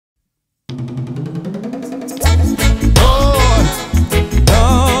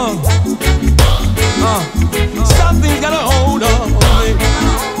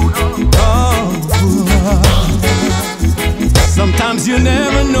Sometimes you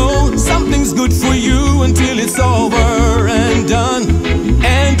never know something's good for you until it's over and done,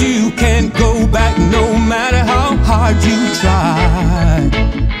 and you can't go back no matter how hard you try.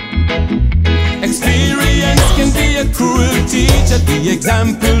 Experience can be a cruel teacher. The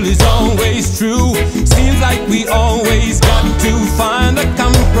example is always true. Seems like we always got to find a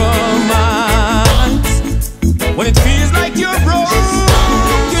compromise when it feels like you're broken.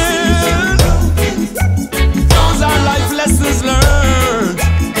 Those are life lessons learned.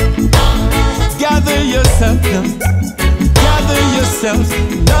 Gather yourself now. Gather yourself.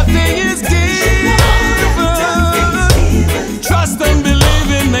 Nothing is given. Trust and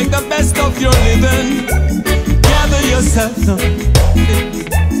believe in. Make the best of your living. Gather yourself now.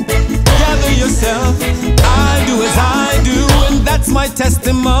 Gather yourself. I do as I do, and that's my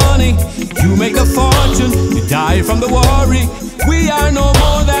testimony. You make a fortune, you die from the worry. We are no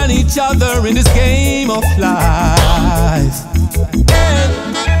more than each other in this game of life. And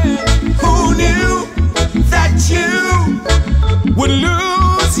who knew that you would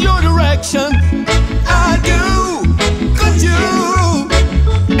lose your direction? I do. Could you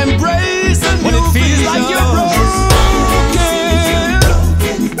embrace a new vision? When it feels like you're broken,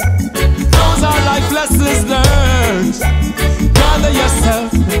 those are life lessons learned. Gather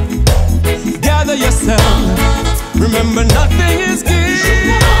yourself. Gather yourself. Remember, nothing is given.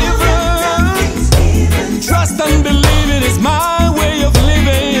 Trust and believe it is my way of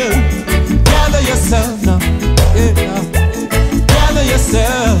living. Gather yourself now. Yeah. Gather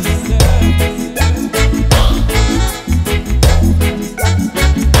yourself.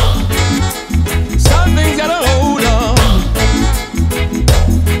 Something's gotta hold on.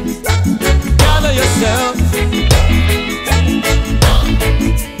 Gather yourself.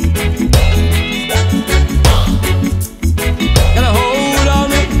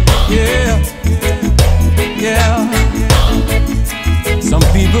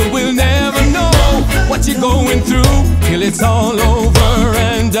 People will never know what you're going through till it's all over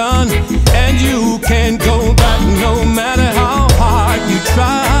and done, and you can't go back no matter how hard you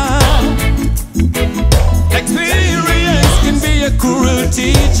try. Experience can be a cruel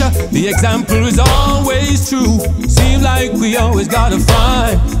teacher. The example is always true. Seems like we always gotta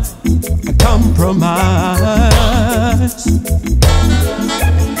find a compromise.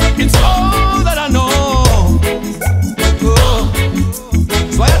 It's all that I know.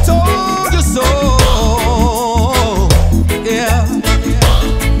 Why I told you so, yeah.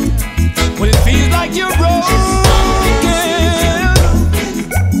 When it feels like you're broken,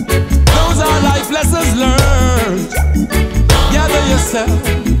 those are life lessons learned. Gather yourself,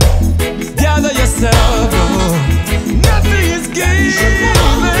 gather yourself. Oh. Nothing is given.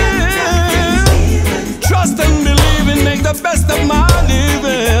 Trust and believe and make the best of my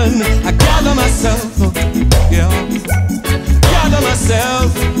living. I gather myself, oh, yeah. Gather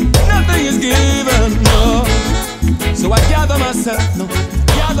myself, nothing is given, no. So I gather myself, no.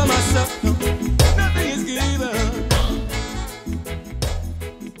 Gather myself, no.